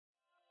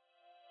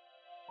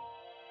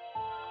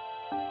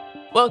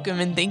Welcome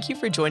and thank you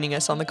for joining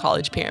us on the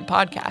College Parent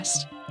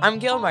Podcast. I'm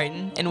Gail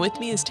Martin, and with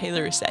me is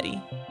Taylor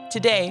Ruscitti.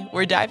 Today,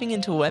 we're diving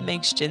into what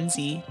makes Gen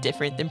Z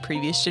different than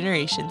previous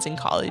generations in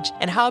college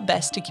and how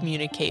best to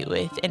communicate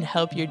with and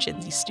help your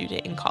Gen Z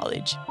student in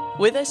college.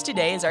 With us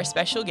today is our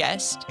special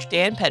guest,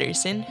 Dan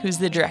Pederson, who's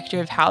the Director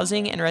of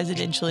Housing and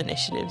Residential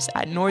Initiatives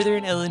at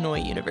Northern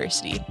Illinois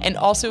University, and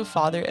also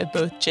father of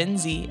both Gen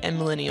Z and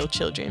millennial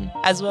children,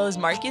 as well as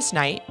Marcus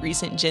Knight,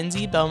 recent Gen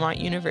Z Belmont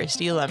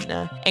University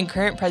alumna and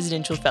current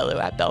presidential fellow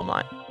at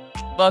Belmont.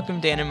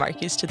 Welcome, Dan and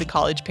Marcus, to the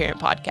College Parent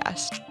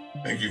Podcast.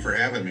 Thank you for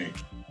having me.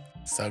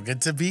 So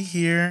good to be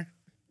here.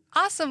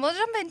 Awesome. We'll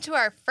jump into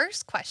our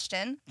first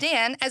question.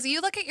 Dan, as you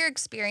look at your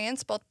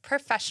experience both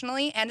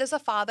professionally and as a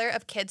father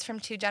of kids from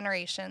two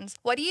generations,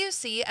 what do you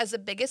see as the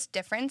biggest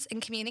difference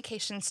in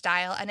communication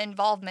style and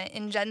involvement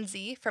in Gen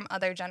Z from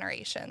other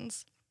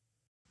generations?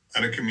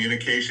 On a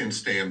communication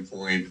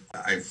standpoint,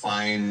 I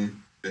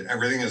find that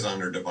everything is on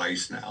their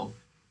device now.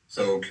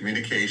 So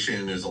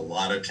communication is a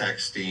lot of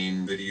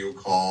texting, video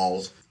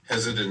calls,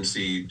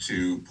 hesitancy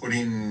to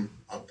putting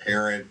a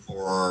parent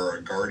or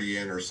a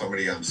guardian or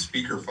somebody on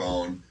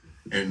speakerphone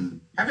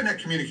and having that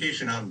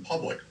communication out in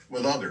public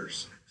with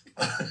others.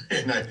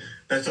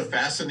 That's a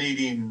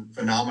fascinating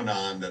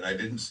phenomenon that I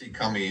didn't see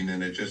coming,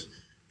 and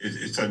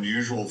it's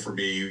unusual for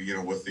me,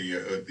 with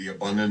the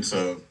abundance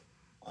of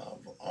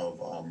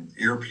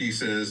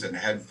earpieces and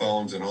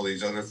headphones and all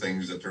these other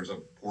things, that there's a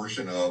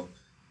portion of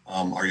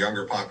our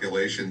younger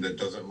population that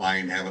doesn't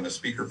mind having a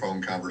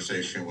speakerphone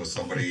conversation with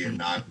somebody and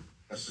not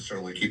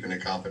necessarily keeping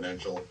it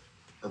confidential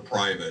or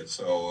private.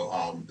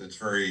 So it's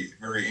very,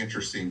 very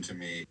interesting to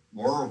me.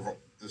 More of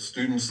the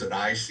students that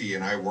I see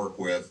and I work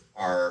with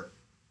are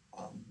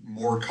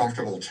more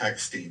comfortable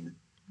texting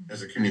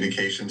as a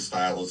communication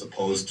style as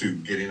opposed to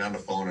getting on the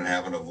phone and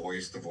having a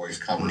voice-to-voice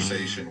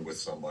conversation with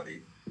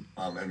somebody.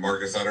 And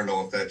Marcus, I don't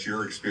know if that's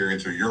your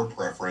experience or your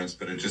preference,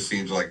 but it just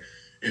seems like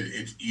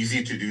it's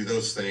easy to do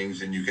those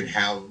things, and you can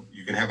have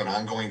an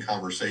ongoing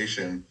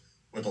conversation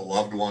with a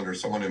loved one or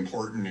someone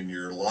important in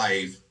your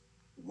life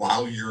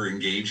while you're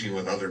engaging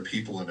with other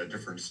people in a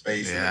different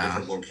space, in a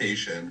different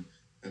location.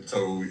 And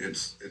so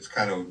it's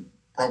kind of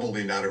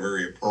probably not a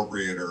very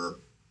appropriate or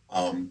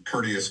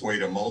courteous way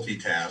to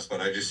multitask,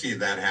 but I just see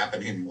that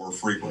happening more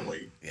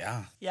frequently.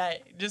 Yeah,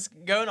 just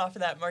going off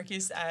of that,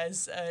 Marcus,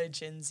 as a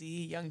Gen Z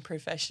young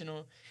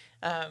professional,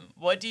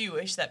 what do you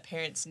wish that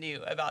parents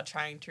knew about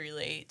trying to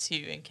relate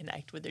to and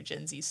connect with their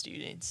Gen Z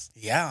students?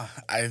 Yeah,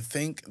 I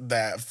think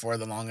that for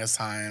the longest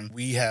time,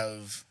 we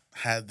have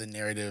had the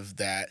narrative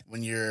that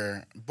when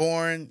you're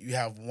born, you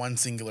have one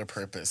singular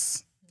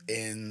purpose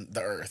in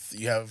the earth.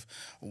 You have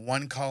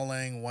one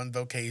calling, one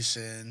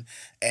vocation,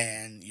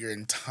 and your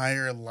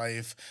entire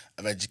life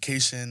of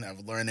education,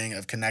 of learning,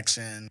 of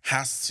connection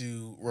has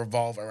to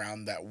revolve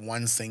around that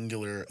one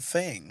singular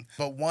thing.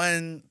 But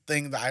one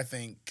thing that I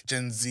think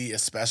Gen Z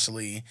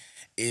especially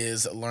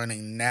is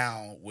learning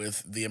now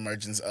with the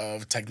emergence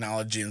of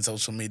technology and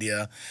social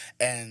media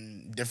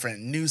and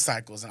different news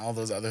cycles and all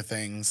those other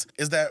things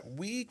is that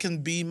we can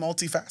be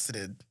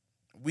multifaceted.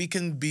 We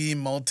can be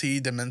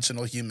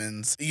multi-dimensional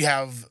humans. You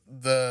have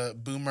the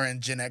boomer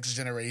and Gen X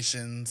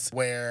generations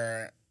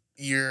where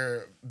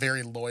you're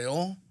very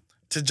loyal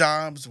to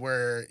jobs,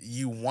 where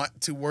you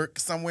want to work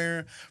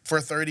somewhere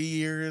for 30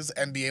 years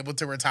and be able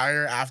to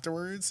retire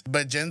afterwards.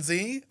 But Gen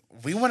Z,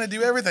 we want to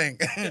do everything.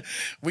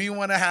 We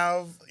want to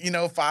have,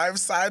 5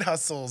 side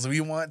hustles.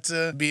 We want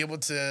to be able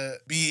to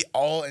be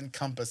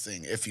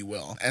all-encompassing, if you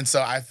will. And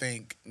so I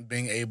think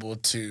being able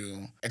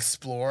to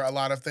explore a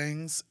lot of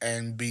things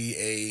and be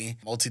a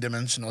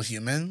multidimensional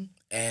human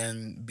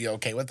and be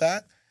okay with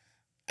that,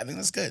 I think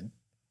that's good.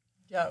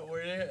 Yeah,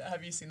 where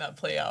have you seen that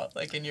play out,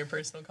 like in your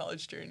personal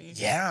college journey?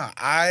 Yeah,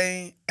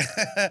 I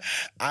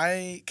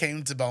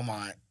came to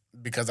Belmont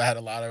because I had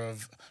a lot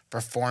of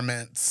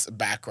performance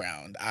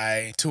background.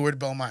 I toured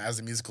Belmont as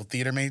a musical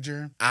theater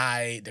major.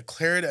 I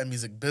declared a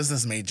music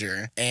business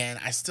major, and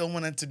I still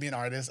wanted to be an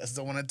artist. I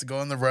still wanted to go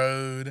on the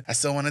road. I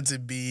still wanted to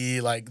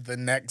be like the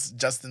next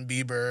Justin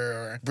Bieber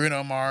or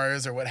Bruno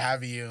Mars or what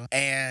have you.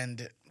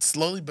 And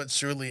slowly but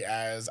surely,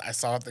 as I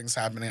saw things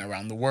happening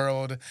around the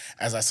world,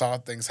 as I saw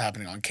things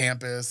happening on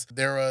campus,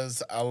 there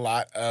was a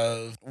lot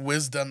of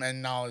wisdom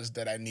and knowledge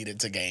that I needed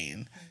to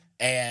gain.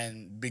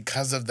 And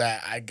because of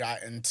that, I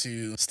got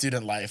into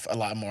student life a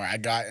lot more. I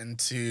got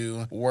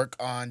into work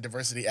on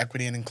diversity,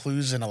 equity, and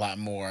inclusion a lot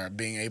more,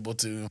 being able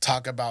to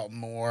talk about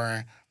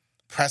more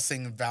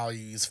pressing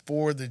values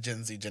for the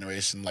Gen Z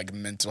generation, like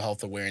mental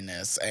health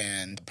awareness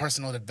and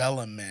personal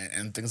development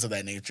and things of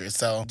that nature.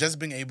 So just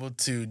being able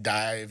to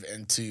dive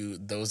into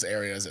those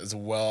areas, as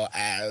well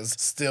as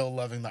still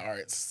loving the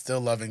arts, still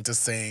loving to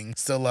sing,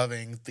 still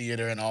loving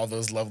theater and all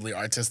those lovely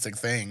artistic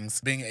things,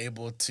 being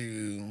able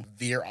to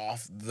veer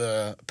off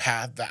the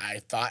path that I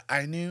thought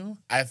I knew,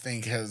 I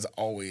think has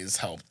always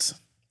helped,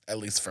 at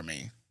least for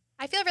me.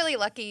 I feel really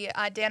lucky,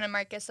 Dan and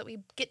Marcus, that we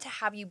get to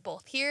have you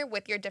both here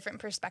with your different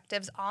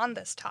perspectives on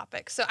this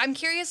topic. So I'm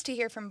curious to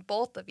hear from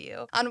both of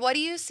you on what do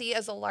you see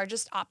as the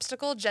largest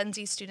obstacle Gen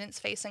Z students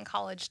face in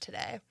college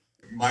today?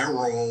 My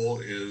role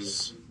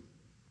is,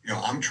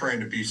 I'm trying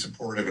to be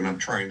supportive and I'm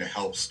trying to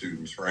help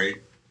students, right?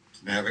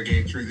 To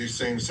navigate through these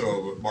things.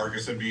 So,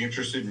 Marcus, I'd be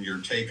interested in your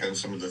take on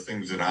some of the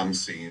things that I'm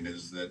seeing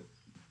is that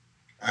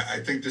I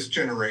think this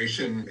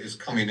generation is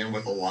coming in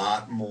with a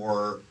lot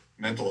more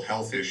mental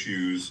health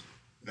issues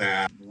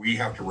that we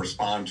have to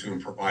respond to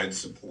and provide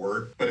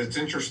support. But it's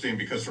interesting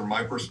because from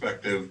my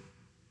perspective,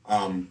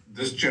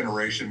 this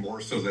generation,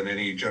 more so than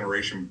any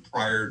generation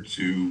prior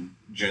to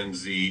Gen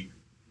Z,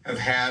 have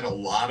had a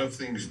lot of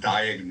things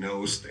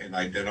diagnosed and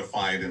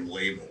identified and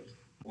labeled.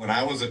 When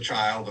I was a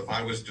child, if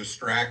I was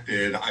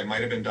distracted, I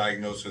might have been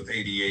diagnosed with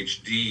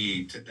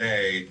ADHD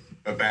today,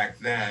 but back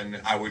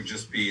then I would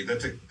just be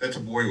that's a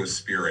boy with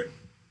spirit.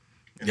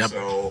 And Yep.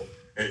 so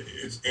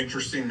it's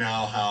interesting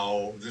now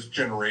how this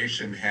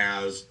generation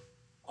has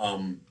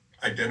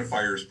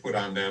identifiers put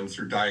on them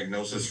through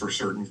diagnosis for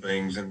certain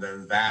things, and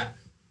then that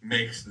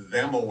makes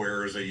them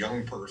aware as a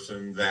young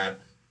person that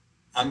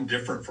I'm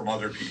different from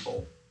other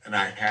people, and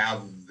I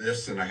have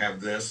this, and I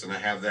have this, and I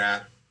have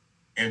that.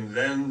 And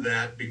then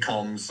that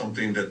becomes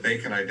something that they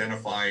can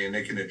identify and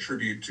they can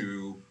attribute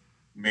to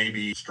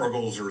maybe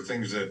struggles or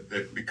things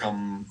that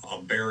become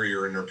a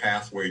barrier in their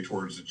pathway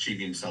towards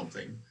achieving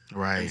something.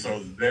 Right. And so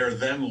they're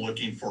then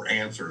looking for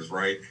answers,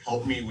 right?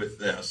 Help me with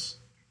this.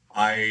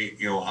 I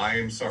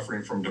am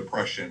suffering from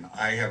depression.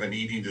 I have an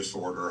eating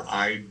disorder.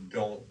 I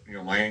don't,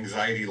 my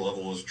anxiety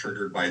level is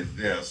triggered by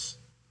this.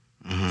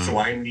 So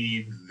I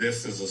need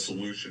this as a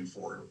solution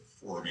for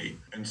me.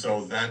 And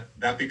so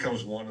that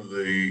becomes one of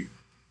the,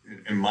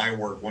 in my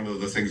work, one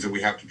of the things that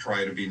we have to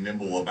try to be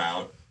nimble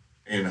about.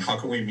 And how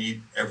can we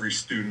meet every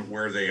student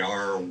where they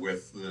are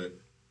with the,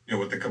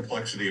 with the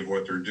complexity of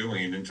what they're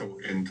doing,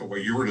 into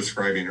what you were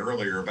describing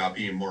earlier about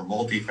being more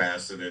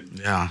multifaceted.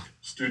 Yeah.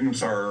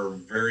 Students are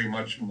very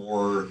much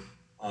more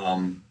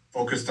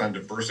focused on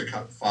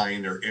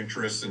diversifying their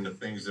interests in the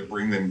things that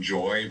bring them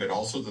joy, but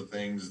also the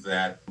things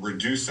that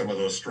reduce some of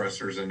those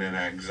stressors and an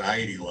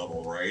anxiety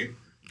level, right?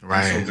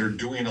 Right. And so they're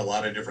doing a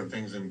lot of different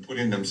things and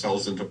putting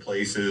themselves into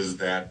places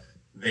that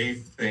they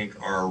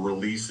think are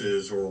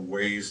releases or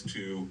ways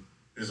to,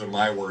 these are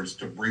my words,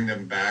 to bring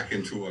them back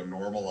into a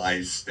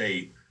normalized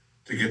state,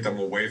 to get them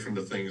away from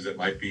the things that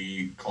might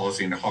be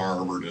causing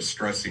harm or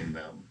distressing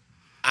them.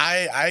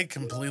 I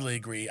completely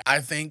agree. I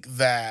think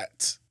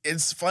that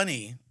it's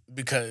funny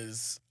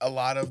because a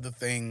lot of the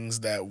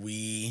things that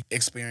we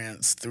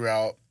experience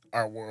throughout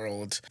our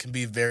world can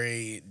be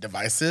very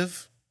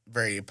divisive,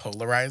 very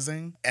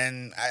polarizing.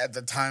 And at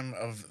the time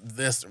of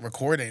this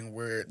recording,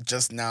 we're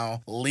just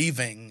now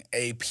leaving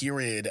a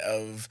period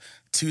of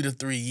 2 to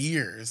 3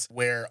 years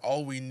where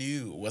all we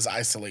knew was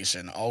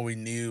isolation. All we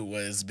knew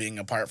was being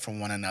apart from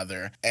one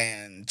another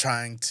and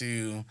trying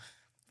to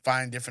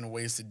find different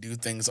ways to do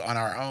things on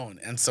our own.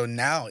 And so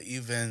now,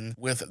 even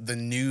with the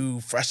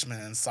new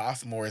freshmen and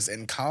sophomores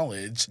in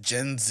college,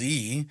 Gen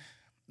Z,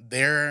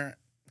 they're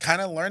kind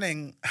of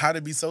learning how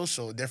to be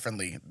social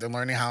differently. They're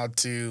learning how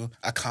to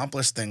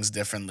accomplish things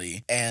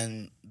differently.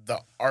 And the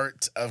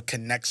art of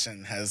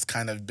connection has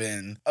kind of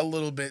been a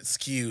little bit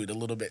skewed, a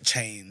little bit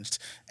changed.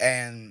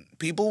 And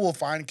people will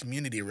find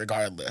community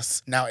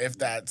regardless. Now, if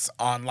that's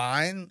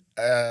online,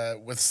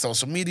 with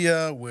social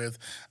media, with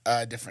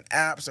different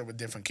apps, or with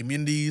different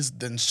communities,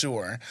 then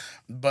sure.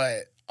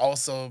 But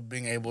also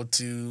being able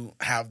to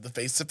have the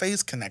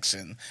face-to-face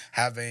connection,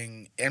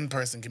 having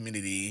in-person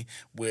community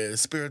with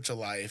spiritual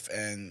life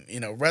and,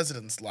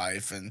 residence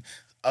life and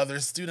other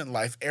student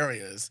life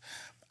areas.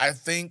 I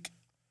think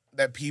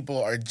that people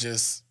are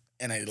just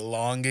in a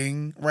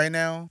longing right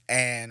now.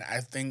 And I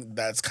think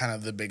that's kind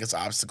of the biggest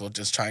obstacle,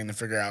 just trying to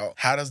figure out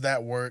how does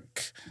that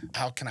work?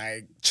 How can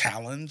I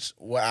challenge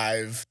what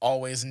I've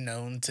always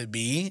known to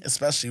be,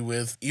 especially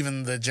with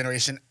even the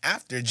generation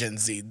after Gen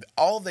Z?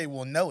 All they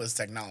will know is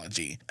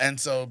technology. And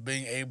so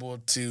being able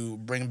to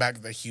bring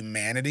back the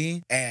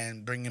humanity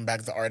and bringing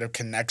back the art of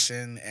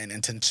connection and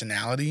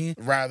intentionality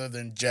rather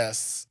than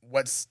just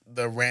what's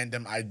the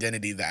random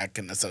identity that I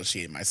can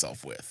associate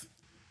myself with.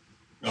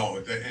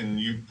 No, and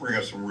you bring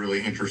up some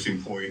really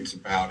interesting points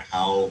about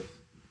how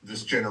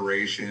this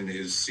generation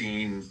is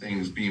seeing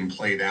things being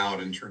played out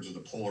in terms of the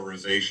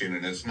polarization.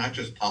 And it's not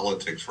just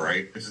politics,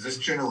 right? It's this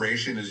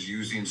generation is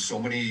using so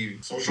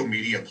many social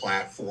media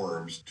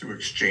platforms to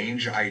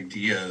exchange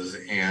ideas.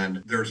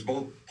 And there's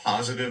both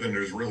positive and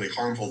there's really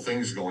harmful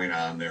things going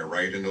on there,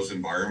 right? In those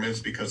environments,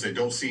 because they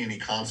don't see any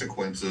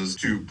consequences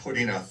to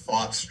putting a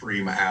thought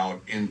stream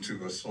out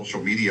into a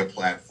social media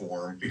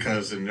platform,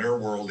 because in their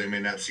world, they may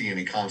not see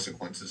any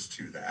consequences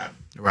to that.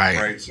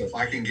 Right. So if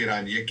I can get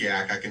on Yik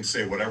Yak, I can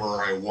say whatever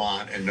I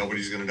want and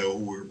nobody's going to know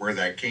where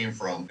that came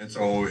from. And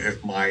so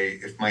if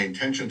my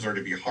intentions are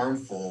to be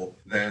harmful,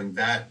 then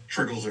that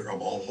triggers a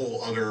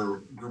whole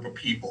other group of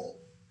people.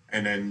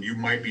 And then you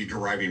might be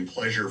deriving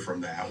pleasure from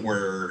that,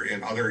 where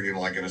in other,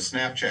 like in a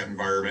Snapchat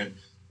environment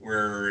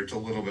where it's a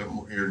little bit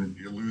more,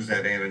 you lose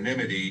that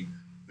anonymity,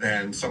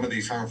 then some of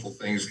these harmful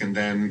things can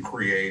then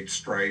create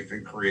strife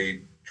and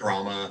create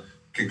drama,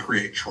 can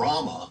create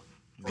trauma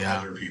for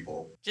other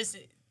people. Just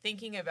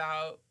thinking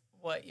about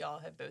what y'all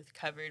have both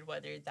covered,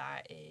 whether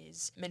that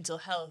is mental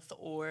health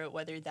or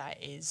whether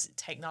that is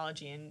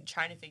technology, and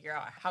trying to figure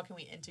out how can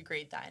we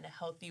integrate that in a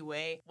healthy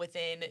way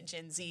within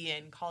Gen Z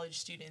and college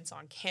students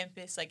on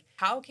campus. Like,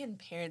 how can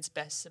parents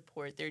best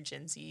support their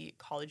Gen Z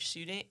college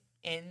student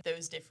in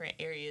those different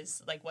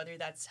areas, like whether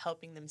that's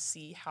helping them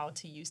see how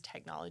to use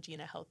technology in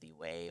a healthy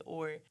way,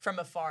 or from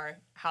afar,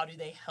 how do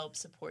they help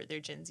support their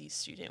Gen Z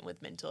student with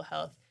mental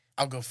health?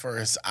 I'll go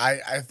first.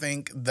 I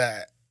think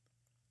that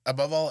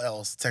above all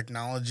else,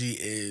 technology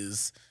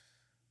is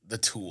the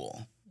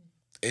tool.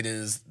 It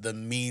is the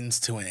means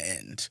to an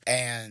end.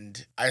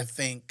 And I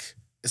think,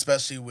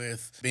 especially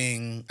with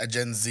being a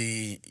Gen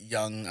Z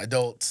young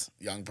adult,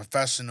 young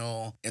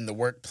professional in the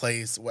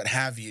workplace, what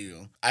have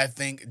you, I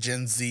think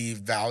Gen Z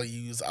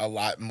values a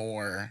lot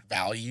more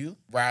value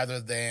rather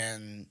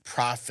than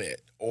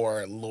profit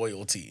or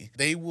loyalty.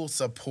 They will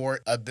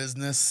support a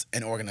business,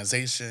 an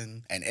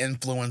organization, an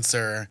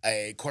influencer,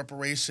 a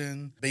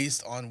corporation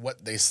based on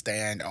what they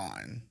stand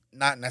on,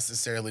 not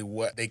necessarily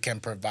what they can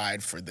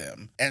provide for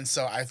them. And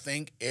so I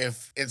think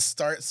if it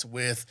starts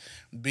with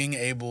being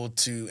able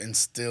to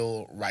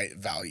instill right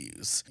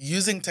values,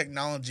 using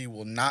technology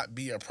will not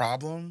be a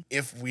problem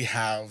if we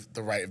have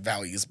the right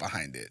values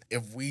behind it.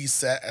 If we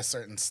set a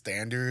certain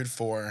standard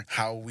for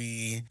how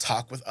we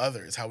talk with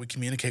others, how we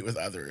communicate with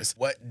others,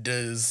 what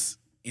does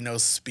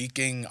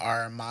speaking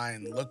our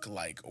mind look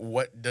like?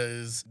 What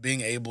does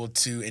being able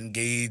to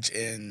engage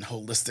in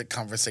holistic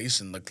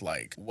conversation look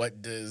like?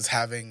 What does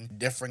having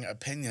differing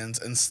opinions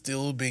and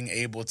still being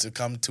able to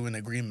come to an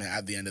agreement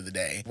at the end of the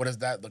day? What does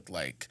that look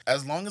like?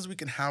 As long as we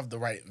can have the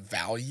right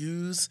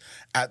values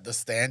at the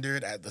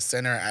standard, at the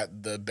center,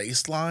 at the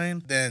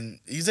baseline,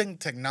 then using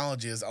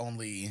technology is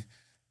only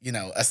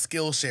a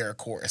Skillshare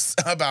course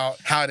about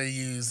how to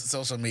use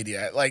social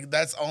media. Like,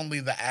 that's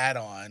only the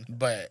add-on.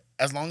 But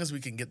as long as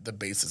we can get the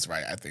basis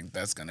right, I think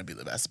that's going to be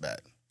the best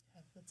bet.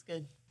 Yeah, that's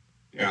good.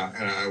 Yeah,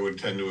 and I would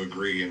tend to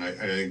agree. And I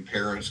think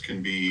parents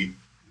can be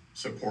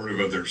supportive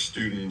of their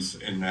students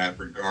in that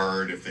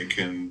regard if they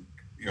can,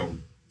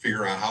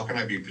 figure out how can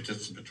I be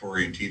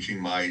participatory in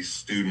teaching my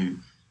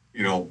student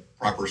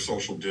proper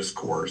social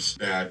discourse,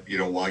 that,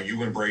 while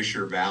you embrace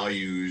your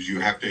values, you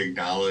have to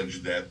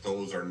acknowledge that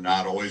those are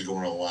not always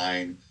going to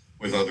align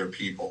with other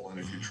people. And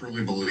if you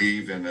truly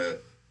believe in a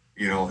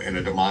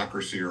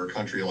democracy or a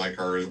country like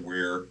ours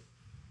where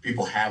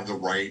people have the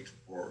right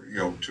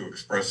to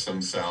express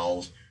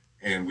themselves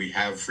and we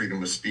have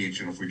freedom of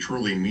speech, and if we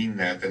truly mean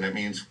that, then it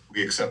means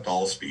we accept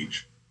all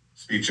speech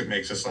that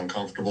makes us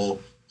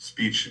uncomfortable,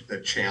 speech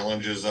that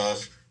challenges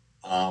us,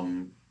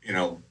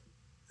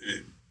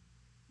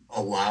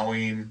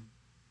 allowing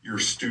your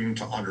student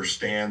to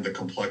understand the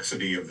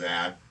complexity of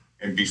that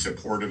and be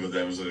supportive of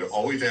them. So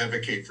always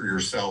advocate for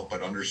yourself,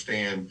 but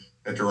understand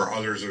that there are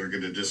others that are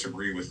going to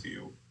disagree with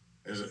you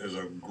is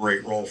a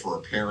great role for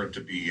a parent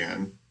to be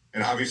in.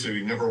 And obviously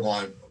we never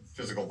want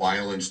physical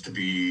violence to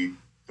be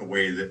the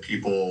way that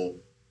people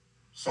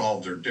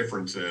solve their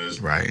differences.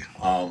 Right.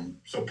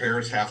 So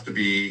parents have to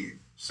be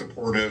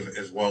supportive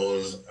as well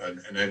as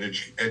an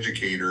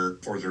educator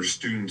for their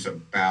students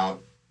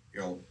about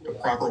the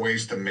proper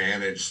ways to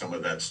manage some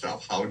of that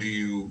stuff. How do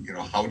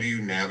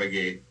you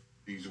navigate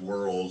these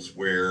worlds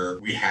where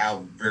we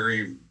have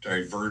very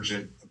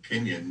divergent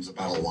opinions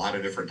about a lot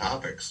of different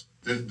topics?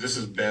 This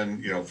has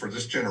been, for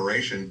this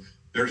generation,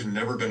 there's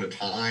never been a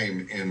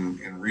time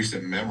in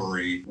recent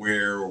memory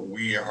where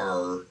we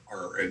are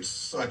at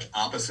such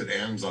opposite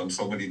ends on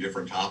so many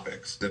different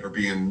topics that are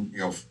being,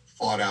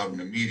 fought out in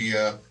the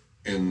media,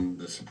 in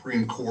the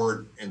Supreme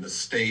Court, in the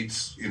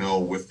states,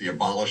 with the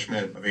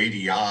abolishment of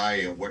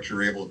ADI and what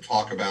you're able to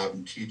talk about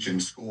and teach in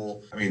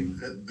school. I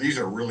mean, these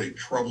are really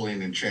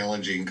troubling and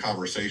challenging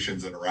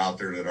conversations that are out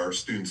there that our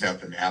students have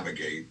to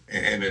navigate,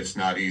 and it's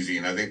not easy.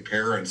 And I think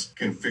parents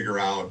can figure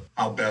out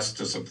how best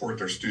to support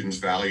their students'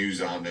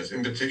 values on this,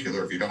 in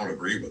particular if you don't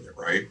agree with it,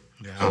 right?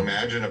 Yeah. So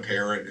imagine a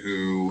parent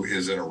who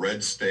is in a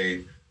red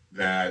state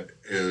that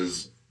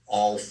is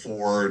all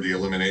for the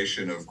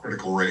elimination of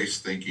critical race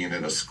thinking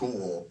in a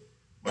school,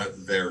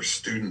 but their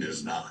student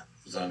is not,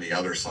 is on the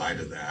other side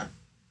of that.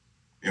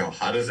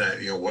 How does that,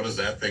 what does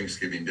that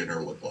Thanksgiving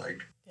dinner look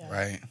like? Yeah.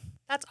 Right.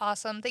 That's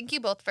awesome. Thank you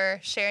both for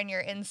sharing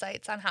your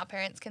insights on how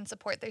parents can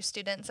support their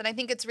students. And I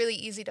think it's really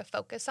easy to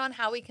focus on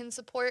how we can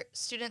support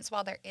students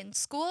while they're in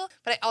school,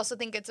 but I also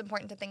think it's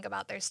important to think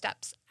about their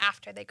steps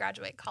after they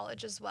graduate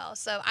college as well.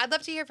 So I'd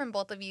love to hear from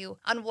both of you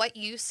on what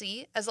you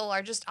see as the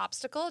largest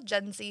obstacle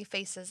Gen Z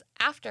faces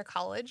after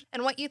college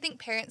and what you think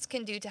parents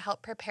can do to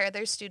help prepare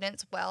their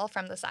students well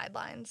from the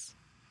sidelines.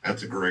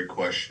 That's a great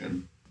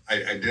question.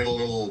 I did a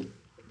little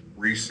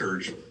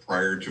research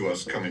prior to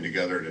us coming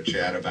together to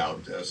chat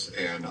about this,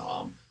 and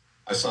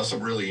I saw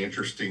some really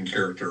interesting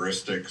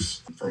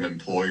characteristics from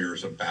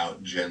employers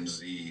about Gen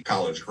Z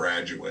college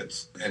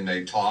graduates, and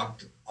they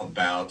talked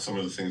about some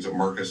of the things that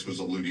Marcus was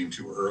alluding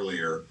to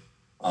earlier,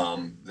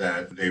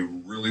 that they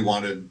really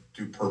want to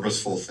do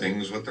purposeful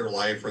things with their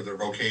life or their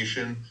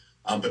vocation,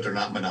 but they're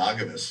not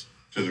monogamous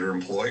to their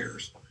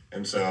employers.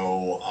 And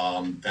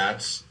so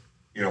that's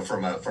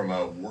from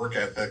a work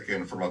ethic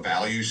and from a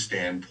value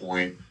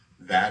standpoint,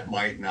 that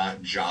might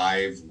not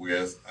jive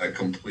with a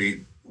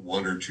complete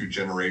one or two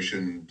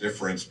generation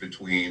difference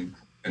between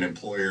an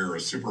employer or a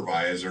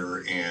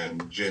supervisor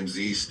and Gen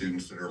Z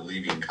students that are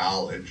leaving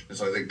college. And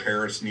so I think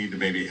parents need to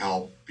maybe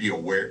help be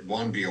aware,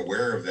 one, be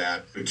aware of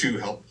that, but two,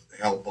 help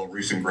a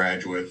recent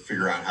graduate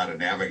figure out how to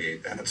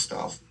navigate that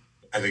stuff.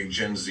 I think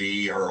Gen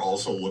Z are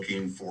also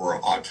looking for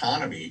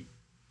autonomy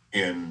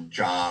in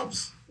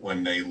jobs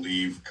when they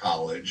leave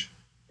college.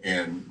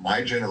 And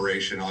my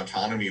generation,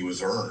 autonomy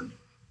was earned.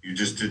 You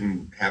just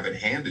didn't have it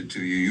handed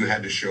to you. You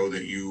had to show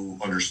that you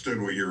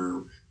understood what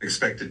you're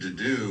expected to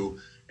do.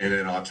 And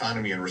then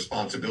autonomy and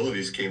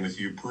responsibilities came with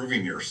you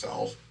proving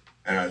yourself.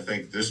 And I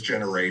think this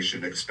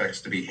generation expects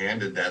to be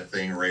handed that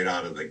thing right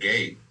out of the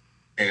gate.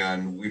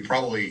 And we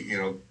probably,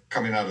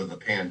 coming out of the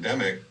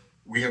pandemic,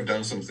 we have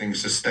done some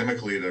things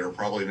systemically that are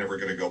probably never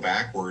going to go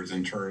backwards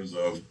in terms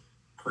of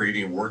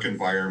creating work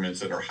environments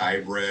that are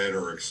hybrid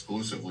or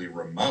exclusively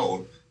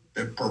remote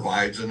that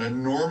provides an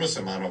enormous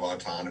amount of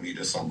autonomy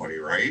to somebody,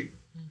 right?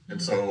 Mm-hmm.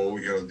 And so,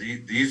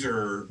 these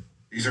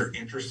are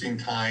interesting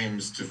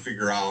times to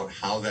figure out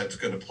how that's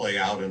going to play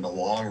out in the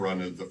long run.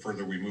 As the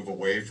further we move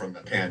away from the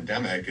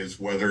pandemic,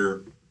 is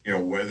whether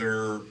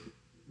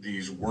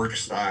these work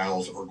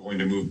styles are going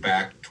to move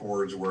back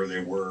towards where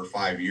they were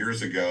 5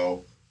 years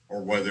ago,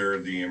 or whether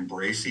the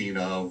embracing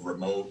of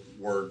remote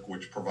work,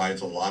 which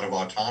provides a lot of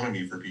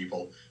autonomy for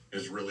people,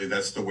 is really,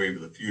 that's the wave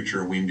of the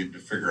future. We need to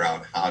figure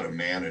out how to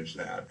manage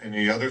that. And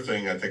the other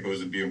thing I think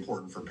would be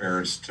important for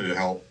parents to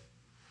help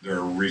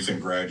their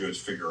recent graduates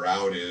figure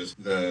out is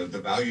the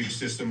value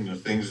system, the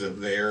things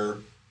that they're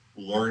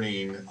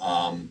learning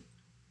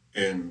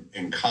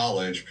in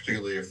college,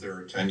 particularly if they're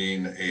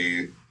attending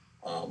a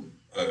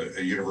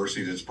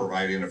university that's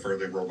providing a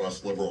fairly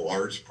robust liberal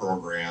arts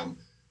program,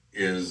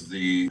 is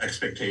the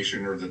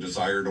expectation or the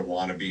desire to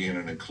want to be in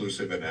an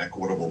inclusive and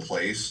equitable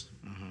place,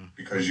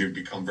 because you've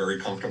become very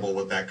comfortable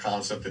with that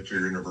concept at your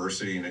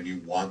university, and then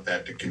you want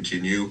that to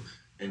continue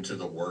into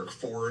the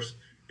workforce,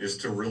 is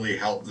to really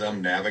help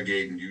them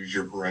navigate and use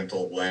your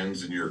parental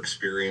lens and your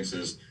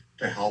experiences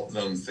to help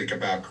them think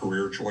about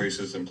career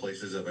choices and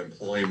places of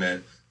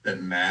employment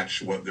that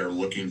match what they're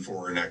looking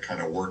for in that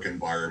kind of work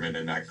environment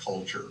and that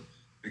culture.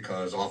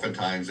 Because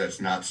oftentimes that's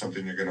not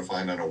something you're going to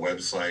find on a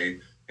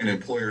website, and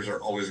employers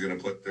are always going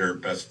to put their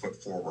best foot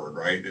forward,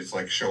 right? It's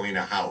like showing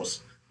a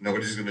house.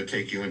 Nobody's going to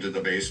take you into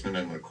the basement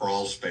and the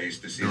crawl space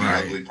to see the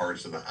ugly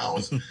parts of the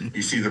house.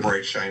 You see the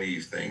bright, shiny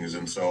things.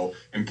 And so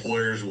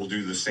employers will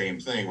do the same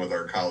thing with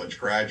our college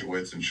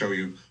graduates and show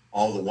you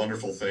all the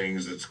wonderful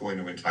things that's going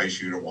to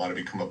entice you to want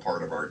to become a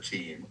part of our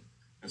team.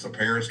 And so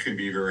parents can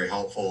be very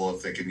helpful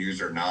if they can use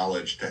their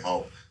knowledge to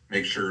help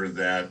make sure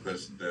that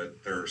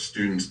their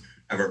students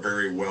have a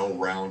very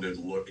well-rounded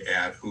look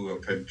at who a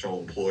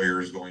potential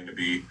employer is going to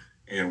be,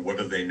 and what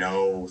do they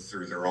know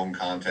through their own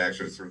contacts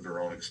or through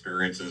their own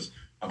experiences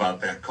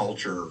about that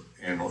culture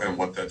and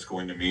what that's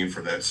going to mean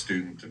for that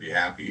student to be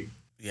happy.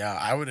 Yeah,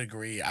 I would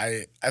agree.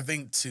 I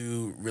think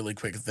two really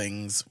quick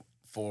things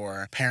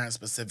for parents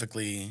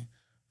specifically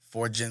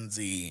for Gen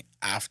Z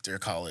after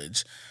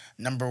college.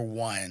 Number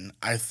one,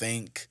 I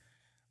think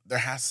there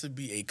has to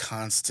be a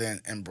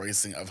constant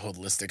embracing of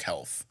holistic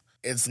health.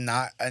 It's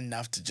not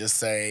enough to just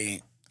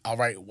say, all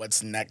right,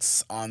 what's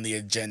next on the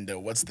agenda?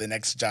 What's the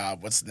next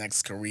job? What's the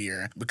next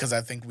career? Because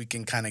I think we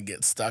can kind of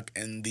get stuck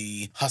in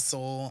the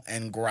hustle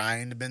and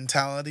grind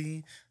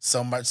mentality,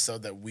 so much so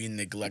that we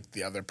neglect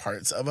the other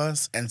parts of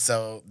us. And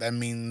so that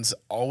means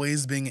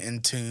always being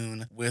in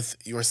tune with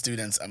your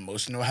students'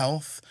 emotional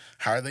health.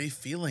 How are they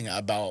feeling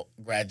about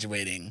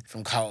graduating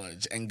from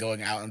college and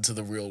going out into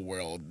the real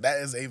world? That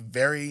is a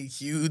very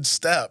huge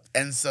step.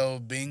 And so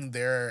being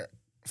there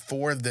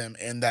for them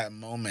in that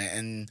moment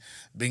and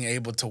being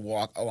able to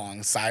walk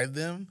alongside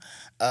them,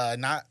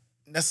 not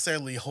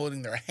necessarily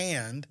holding their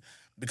hand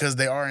because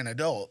they are an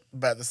adult,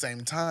 but at the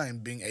same time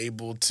being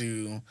able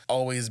to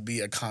always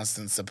be a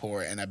constant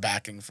support and a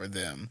backing for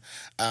them.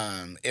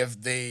 If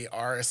they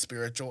are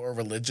spiritual or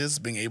religious,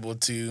 being able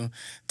to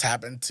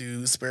tap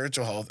into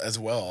spiritual health as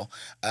well,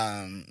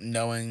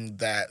 knowing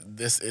that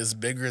this is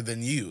bigger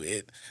than you.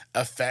 It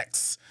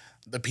affects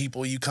the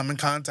people you come in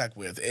contact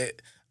with.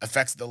 It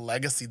affects the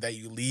legacy that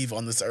you leave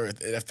on this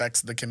earth. It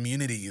affects the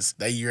communities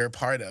that you're a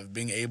part of,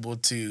 being able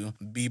to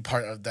be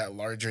part of that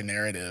larger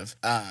narrative.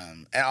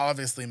 And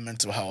obviously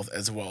mental health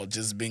as well,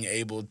 just being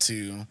able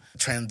to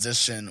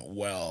transition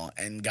well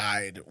and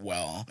guide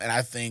well. And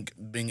I think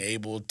being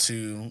able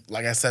to,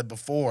 like I said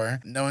before,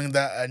 knowing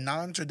that a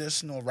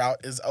non-traditional route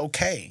is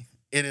okay.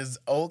 It is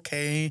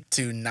okay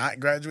to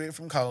not graduate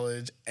from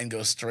college and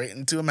go straight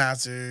into a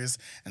master's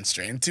and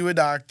straight into a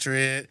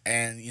doctorate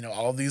and,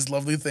 all these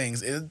lovely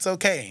things. It's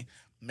okay.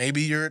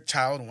 Maybe your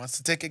child wants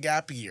to take a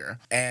gap year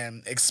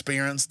and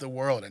experience the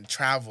world and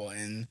travel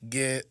and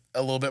get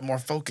a little bit more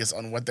focus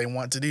on what they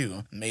want to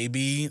do.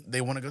 Maybe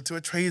they want to go to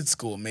a trade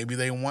school. Maybe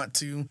they want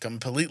to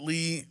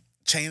completely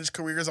change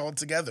careers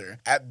altogether.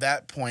 At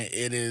that point,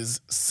 it is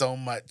so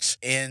much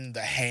in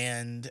the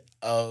hand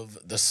of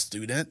the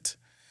student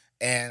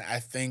And I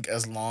think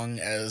as long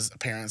as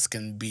parents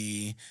can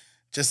be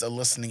just a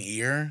listening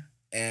ear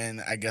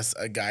and I guess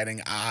a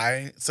guiding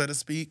eye, so to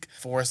speak,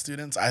 for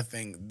students, I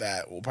think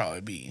that will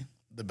probably be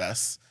the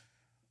best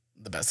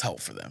help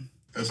for them.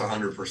 That's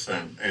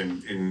 100%.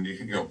 And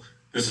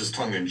this is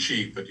tongue in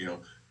cheek, but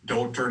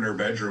don't turn their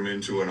bedroom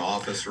into an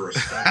office or a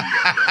study.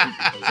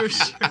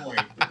 Because to your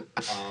point,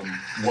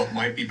 what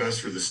might be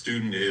best for the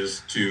student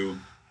is to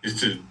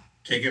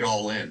take it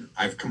all in.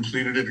 I've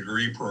completed a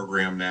degree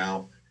program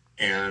now,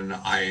 and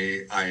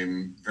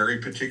I'm very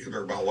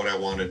particular about what I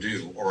want to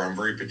do, or I'm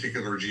very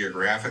particular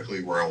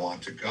geographically where I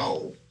want to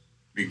go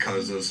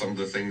because of some of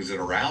the things that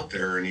are out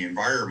there in the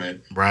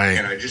environment. Right.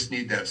 And I just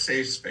need that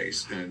safe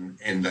space,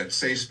 and that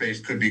safe space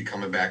could be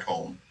coming back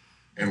home.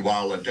 And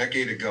while a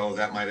decade ago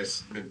that might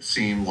have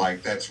seemed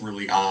like that's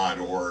really odd,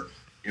 or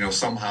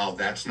somehow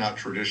that's not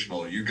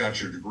traditional. You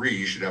got your degree,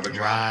 you should have a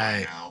job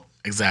right now.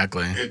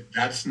 Exactly.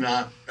 That's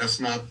not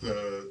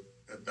the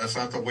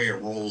way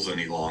it rolls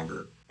any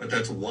longer. But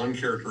that's one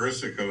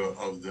characteristic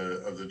of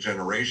the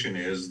generation,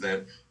 is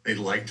that they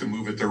like to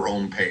move at their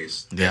own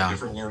pace. They have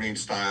different learning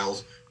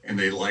styles, and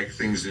they like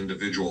things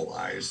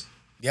individualized.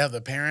 Yeah,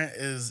 the parent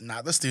is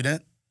not the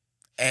student,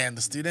 and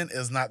the student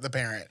is not the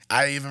parent.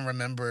 I even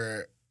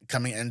remember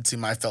coming into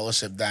my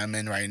fellowship that I'm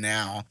in right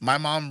now, my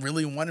mom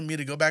really wanted me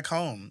to go back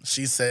home.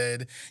 She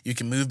said, you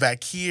can move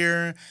back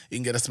here, you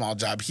can get a small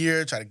job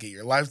here, try to get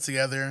your life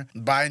together.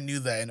 But I knew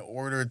that in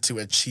order to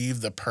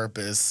achieve the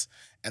purpose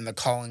and the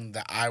calling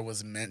that I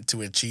was meant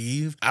to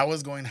achieve, I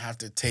was going to have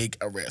to take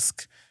a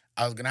risk.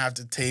 I was going to have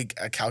to take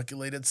a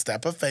calculated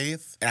step of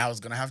faith, and I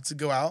was going to have to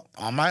go out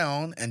on my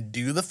own and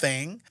do the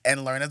thing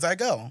and learn as I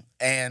go.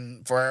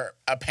 And for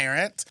a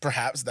parent,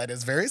 perhaps that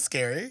is very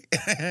scary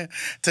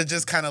to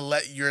just kind of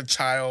let your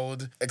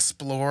child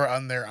explore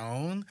on their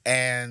own.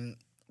 And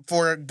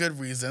for good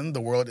reason,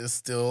 the world is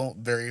still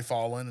very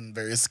fallen and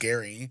very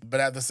scary. But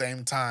at the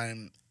same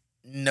time,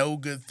 no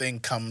good thing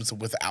comes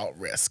without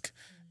risk.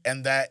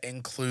 And that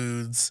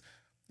includes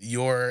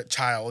your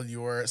child,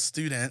 your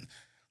student,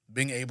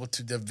 being able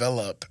to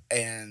develop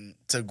and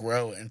to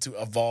grow and to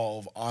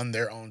evolve on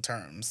their own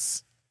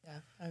terms. Yeah,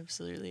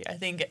 absolutely. I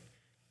think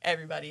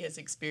everybody has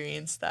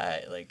experienced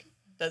that. Like,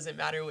 doesn't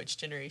matter which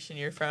generation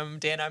you're from.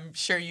 Dan, I'm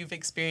sure you've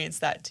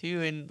experienced that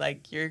too in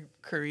like your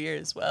career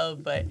as well.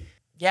 But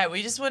yeah,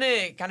 we just want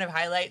to kind of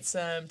highlight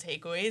some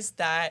takeaways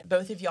that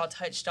both of y'all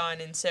touched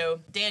on. And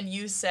so, Dan,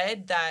 you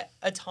said that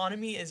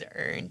autonomy is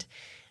earned,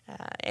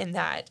 and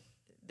that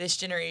this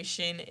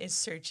generation is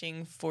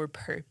searching for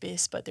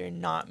purpose, but they're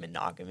not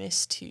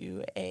monogamous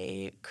to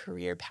a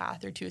career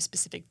path or to a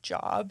specific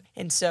job.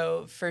 And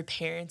so for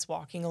parents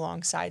walking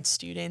alongside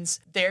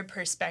students, their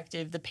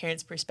perspective, the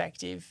parents'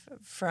 perspective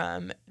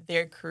from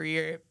their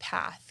career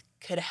path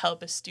could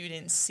help a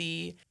student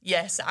see,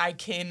 yes, I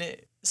can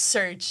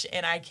search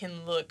and I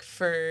can look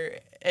for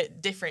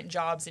different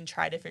jobs and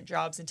try different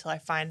jobs until I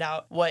find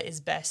out what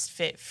is best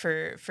fit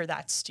for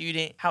that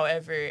student.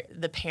 However,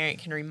 the parent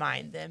can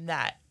remind them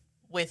that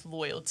with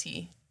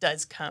loyalty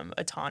does come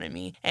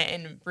autonomy,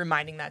 and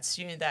reminding that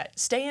student that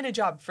stay in a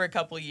job for a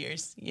couple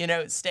years,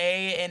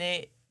 stay in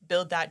it,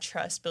 build that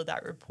trust, build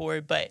that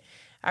rapport. But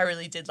I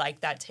really did like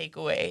that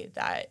takeaway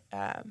that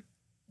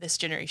this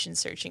generation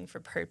searching for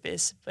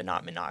purpose, but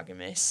not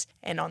monogamous.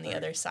 And on the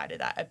other side of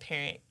that, a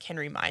parent can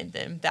remind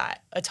them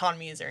that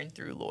autonomy is earned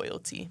through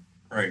loyalty.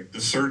 Right.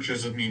 The search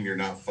doesn't mean you're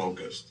not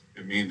focused.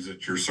 It means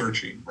that you're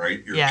searching,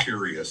 right? You're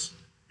curious.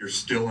 You're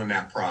still in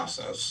that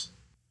process.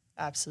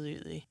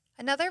 Absolutely.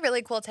 Another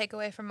really cool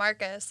takeaway from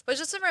Marcus was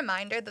just a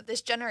reminder that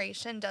this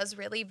generation does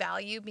really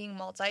value being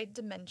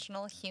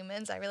multi-dimensional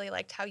humans. I really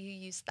liked how you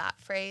used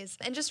that phrase.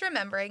 And just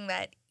remembering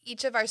that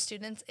each of our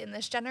students in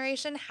this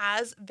generation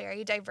has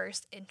very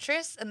diverse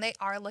interests, and they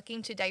are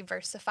looking to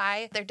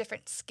diversify their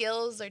different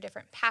skills, their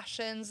different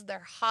passions,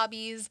 their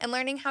hobbies, and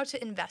learning how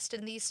to invest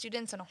in these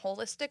students in a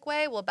holistic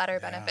way will better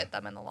benefit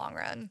them in the long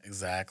run.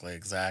 Exactly.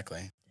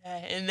 Yeah,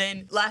 and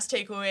then last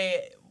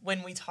takeaway,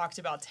 when we talked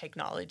about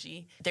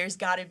technology, there's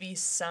got to be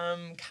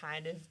some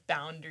kind of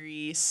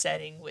boundary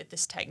setting with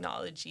this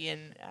technology,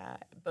 and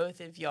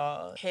both of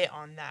y'all hit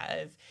on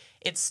that.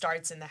 It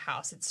starts in the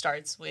house. It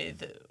starts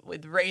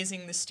with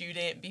raising the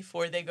student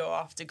before they go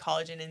off to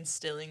college and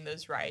instilling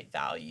those right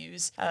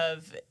values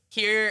of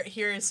here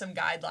are some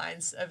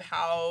guidelines of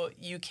how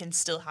you can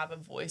still have a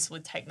voice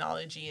with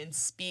technology and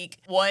speak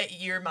what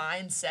your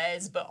mind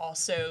says, but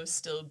also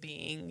still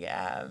being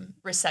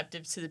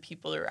receptive to the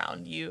people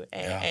around you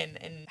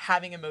and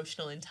having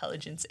emotional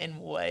intelligence in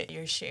what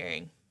you're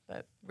sharing.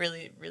 But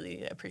really,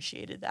 really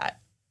appreciated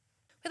that.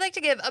 We'd like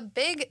to give a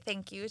big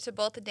thank you to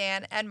both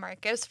Dan and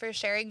Marcus for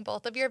sharing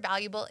both of your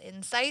valuable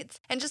insights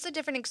and just the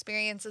different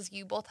experiences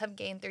you both have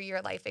gained through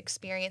your life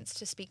experience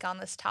to speak on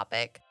this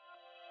topic.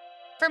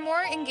 For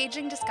more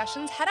engaging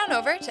discussions, head on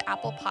over to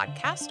Apple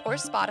Podcast or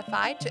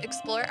Spotify to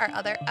explore our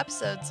other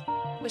episodes.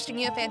 Wishing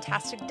you a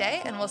fantastic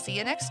day, and we'll see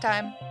you next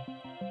time.